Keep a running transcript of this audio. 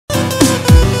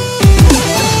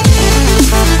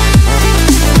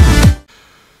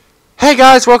Hey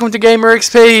guys, welcome to Gamer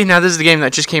XP. Now this is the game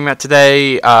that just came out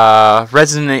today.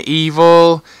 Resident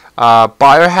Evil,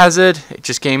 Biohazard. It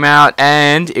just came out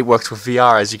and it works with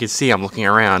VR. As you can see, I'm looking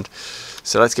around.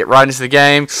 So let's get right into the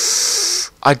game.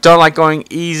 I don't like going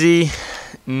easy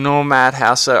nor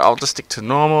madhouse, so I'll just stick to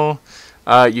normal.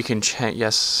 You can change.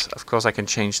 Yes, of course I can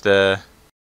change the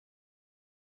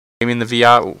game in the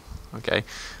VR. Ooh, okay.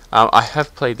 I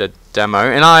have played the demo,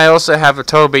 and I also have a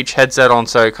Turtle Beach headset on,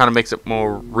 so it kind of makes it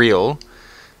more real.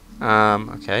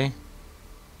 Okay.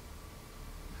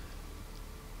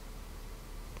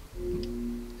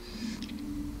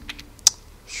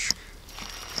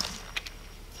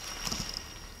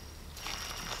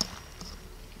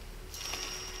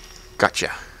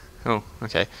 Gotcha. Oh,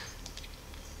 okay.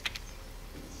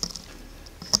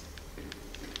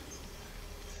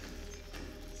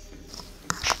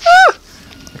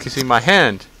 You can see my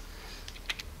hand.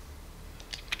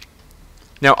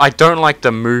 Now, I don't like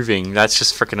the moving. That's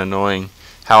just freaking annoying.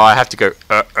 How I have to go,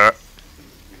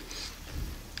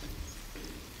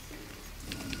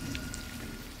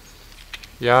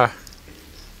 Yeah.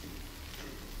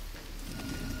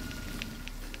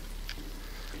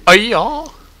 Oh, yeah.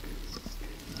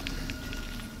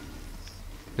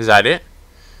 Is that it?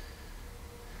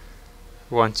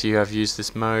 Once you have used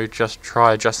this mode, just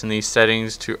try adjusting these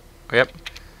settings to... Yep.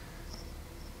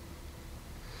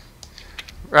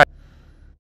 Right.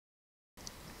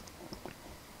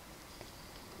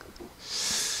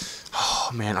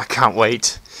 Oh man, I can't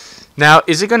wait. Now,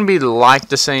 is it going to be like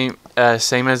the same as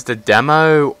the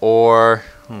demo, or...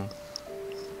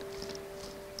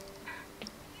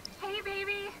 Hey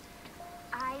baby,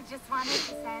 I just wanted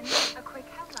to send a quick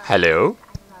hello. Hello.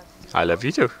 I love you. I love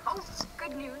you too. Oh,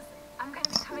 good news. I'm going to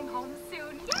be coming home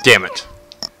soon. Yay! Damn it.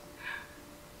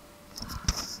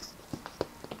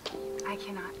 I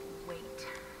cannot wait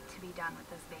to be done with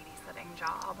this babysitting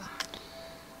job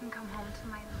and come home to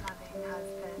my loving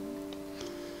husband.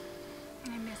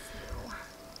 And I miss you.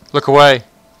 Look away.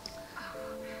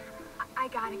 I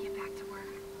gotta get back to work.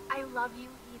 I love you,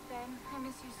 Ethan. I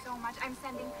miss you so much. I'm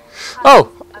sending Oh,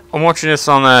 tons of I'm watching this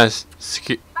on the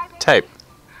Bye, baby. tape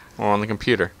or on the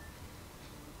computer.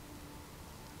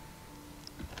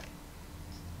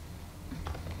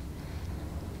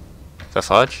 The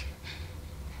fudge?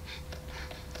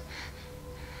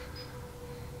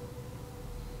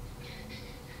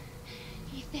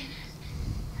 Ethan.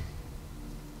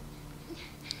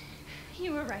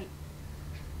 You were right.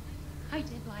 I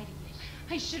did lie to you.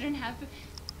 I shouldn't have.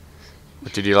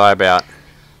 What did you lie about?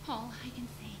 All I can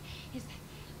say is that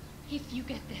if you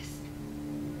get this,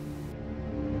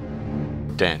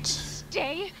 Dance.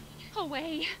 stay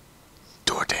away.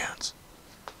 Door dance.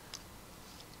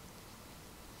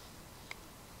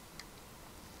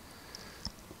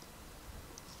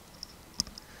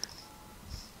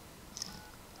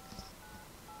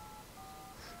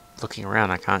 Looking around,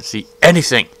 I can't see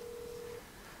anything.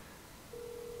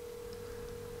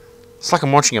 It's like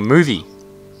I'm watching a movie.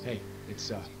 Hey,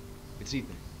 it's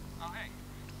Ethan. Oh, hey.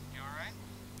 You alright?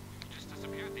 You just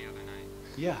disappeared the other night.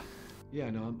 Yeah,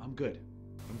 no, I'm good.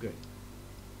 I'm good.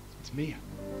 It's Mia.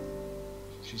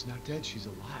 She's not dead, she's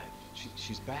alive.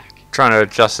 She's back. Trying to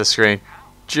adjust the screen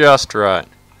just right.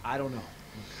 I don't know.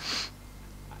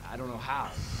 I don't know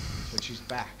how, but she's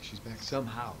back. She's back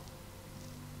somehow.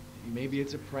 Maybe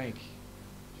it's a prank.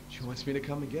 She wants me to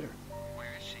come and get her.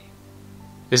 Where is she?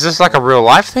 Is this like a real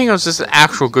life thing, or is this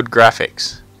actual good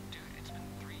graphics? Dude, it's been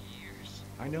 3 years.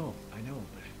 I know, but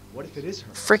what if it is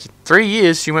her? Freaking 3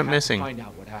 years she went I have to missing. find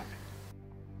out what happened.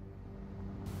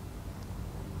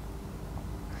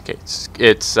 Okay,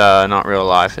 it's not real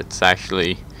life. It's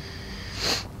actually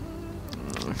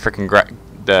freaking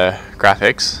the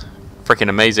graphics, freaking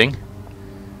amazing.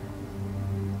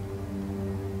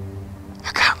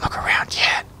 I can't look around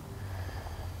yet.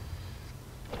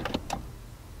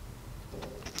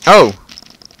 Oh,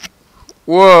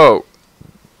 whoa.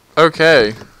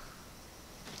 Okay.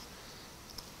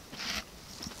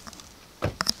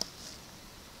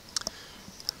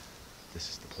 This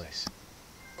is the place.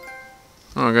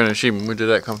 Oh, I'm gonna assume, where did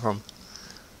that come from?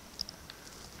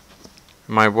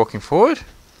 Am I walking forward?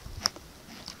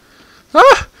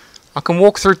 Ah! I can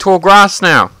walk through tall grass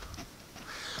now.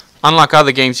 Unlike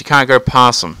other games, you can't go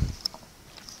past them.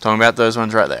 Talking about those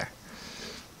ones right there.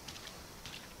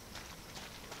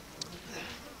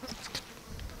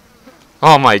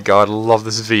 Oh my god, I love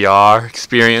this VR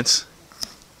experience.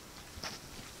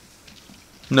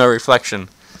 No reflection.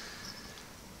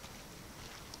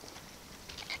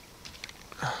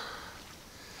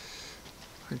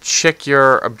 Check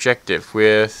your objective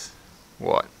with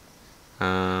what?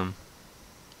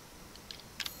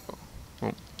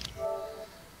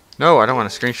 No, I don't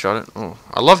want to screenshot it. Oh,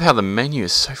 I love how the menu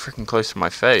is so freaking close to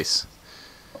my face.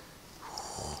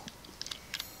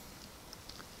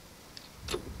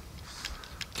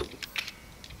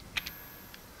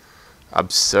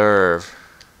 Observe.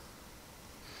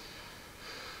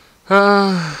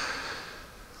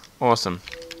 Awesome.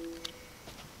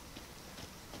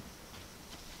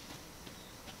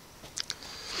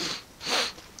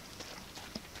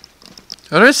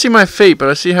 I don't see my feet, but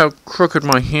I see how crooked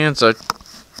my hands are.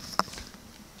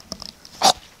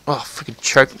 Oh, freaking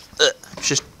choke. Ugh.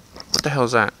 Just, what the hell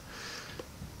is that?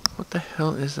 What the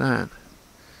hell is that?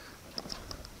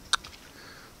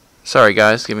 Sorry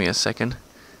guys, give me a second.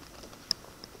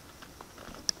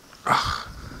 Ugh.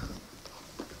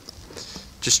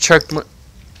 Just choked my...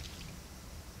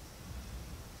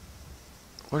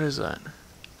 What is that?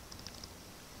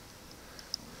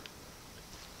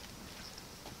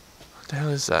 What the hell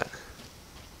is that?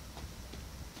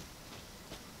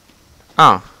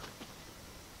 Oh.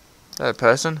 Is that a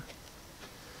person?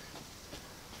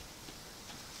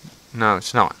 No,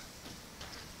 it's not.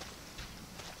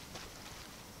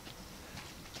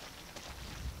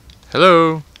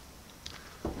 Hello?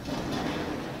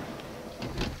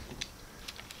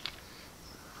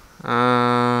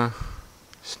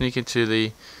 Sneak into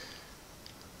the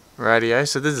radio.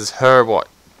 So this is her what?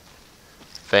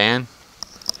 Van?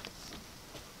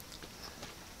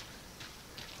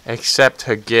 Accept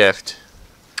her gift.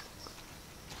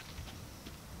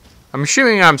 I'm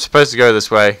assuming I'm supposed to go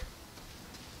this way.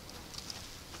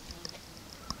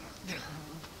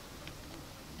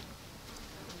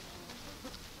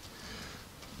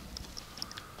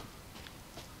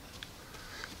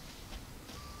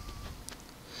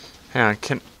 Hang on,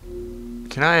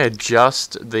 can I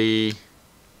adjust the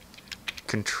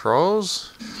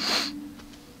controls?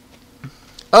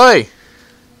 Oi!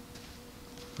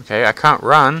 Okay, I can't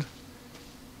run.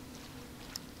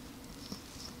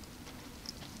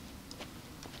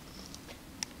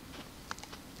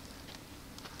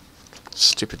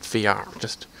 Stupid VR.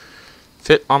 Just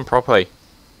fit on properly.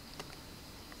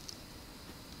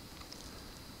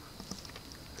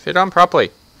 Fit on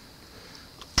properly.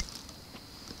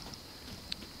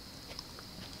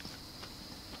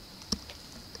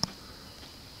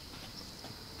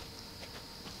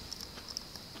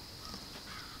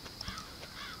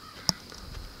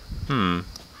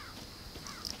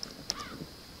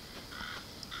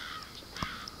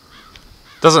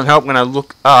 Doesn't help when I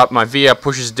look up, my VR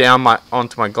pushes down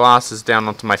onto my glasses, down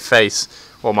onto my face,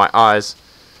 or my eyes.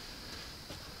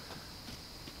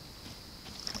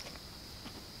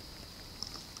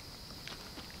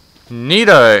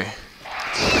 Neato!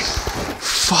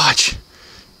 Fudge!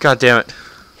 God damn it.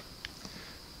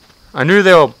 I knew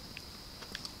they were...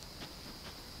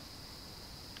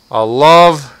 I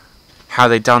love how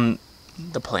they done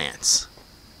the plants.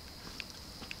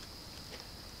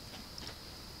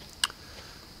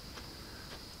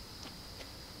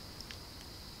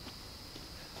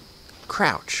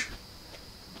 Crouch.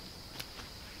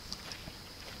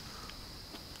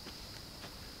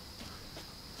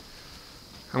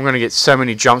 I'm gonna get so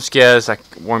many jump scares I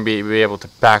won't be able to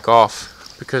back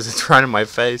off because it's right in my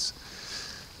face.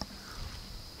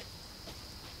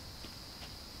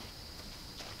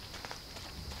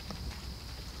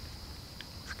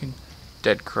 Freaking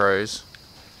dead crows.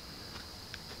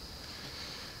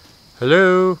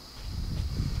 Hello?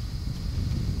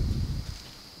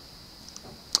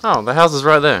 Oh, the house is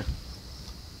right there.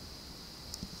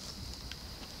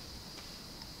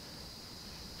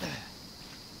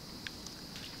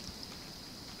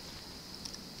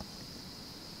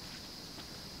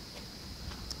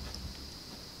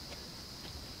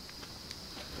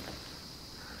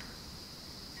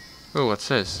 Oh, what's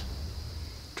this?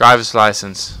 Driver's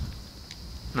license.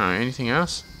 No, anything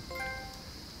else?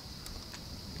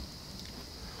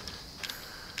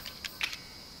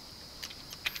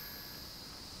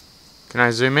 Can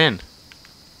I zoom in?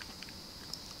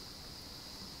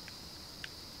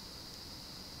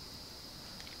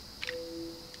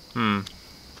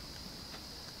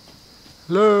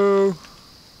 Hello?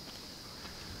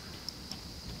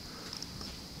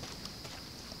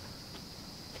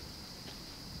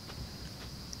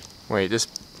 Wait, this...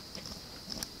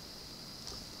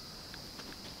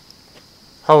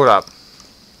 Hold up.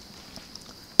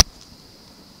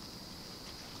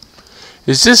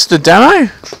 Is this the demo?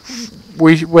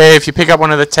 Where if you pick up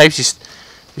one of the tapes,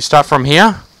 you start from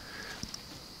here?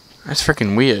 That's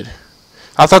freaking weird.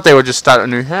 I thought they would just start a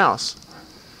new house.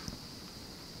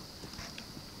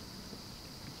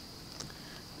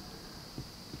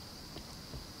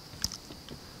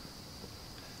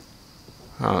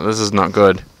 Oh, this is not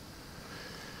good.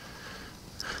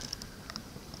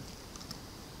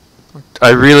 I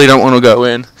really don't want to go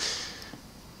in.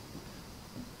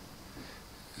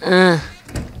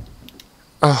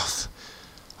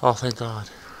 Oh, thank God.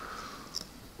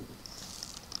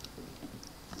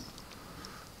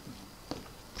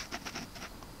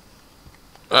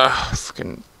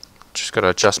 Freaking just gotta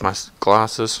adjust my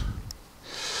glasses.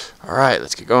 Alright,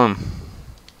 let's get going.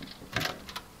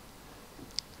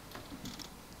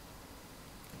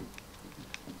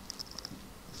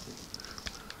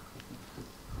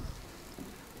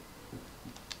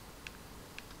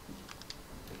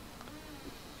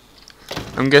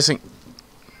 I'm guessing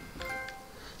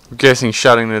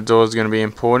shutting the door is going to be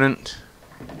important.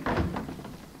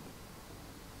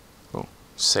 Oh,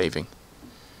 saving.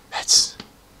 That's...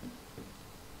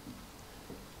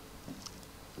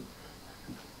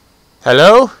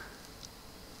 Hello?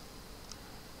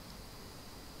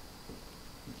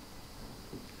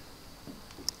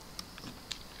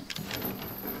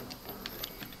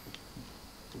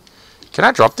 Can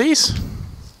I drop these?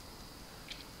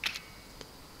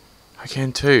 I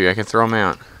can too. I can throw them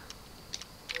out.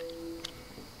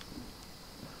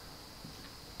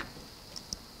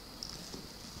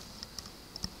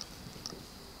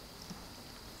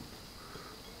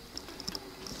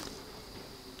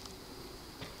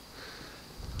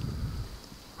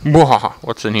 Whoa,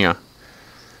 what's in here?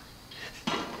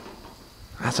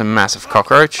 That's a massive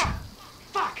cockroach.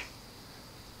 Fuck!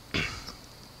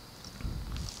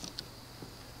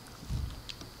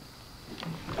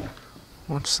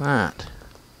 What's that?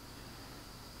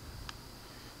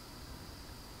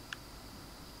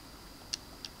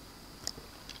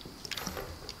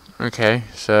 Okay,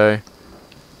 so...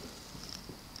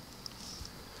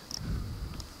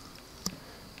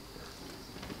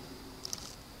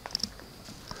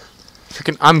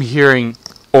 I'm hearing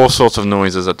all sorts of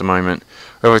noises at the moment.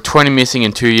 Over 20 missing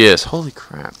in 2 years. Holy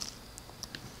crap.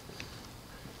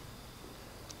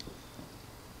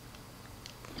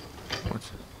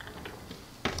 What's...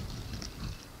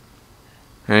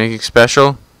 Anything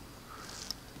special?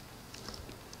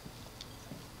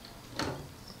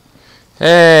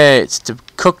 Hey, it's the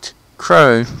cooked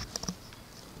crow.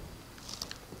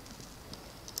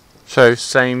 So,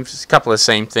 a couple of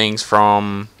same things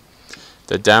from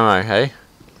the demo, hey?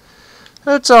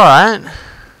 That's alright.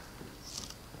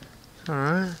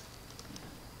 Alright.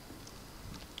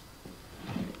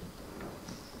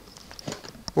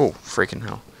 Oh, freaking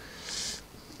hell.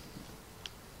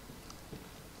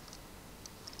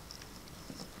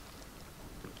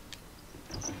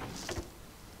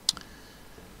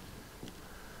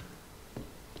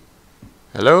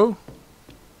 Hello?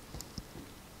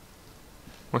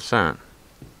 What's that?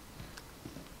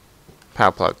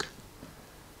 Power plug.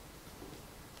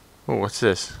 Oh, what's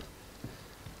this?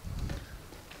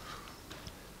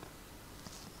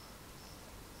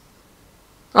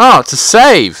 Oh, it's a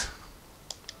save!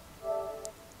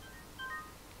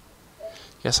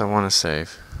 Yes, I want to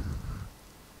save.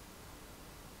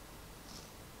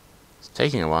 It's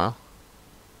taking a while.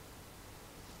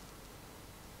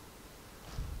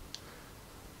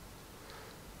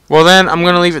 Well then, I'm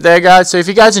going to leave it there, guys. So if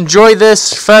you guys enjoyed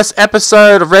this first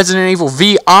episode of Resident Evil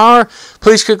VR,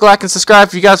 please click like and subscribe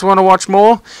if you guys want to watch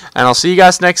more. And I'll see you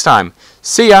guys next time.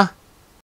 See ya!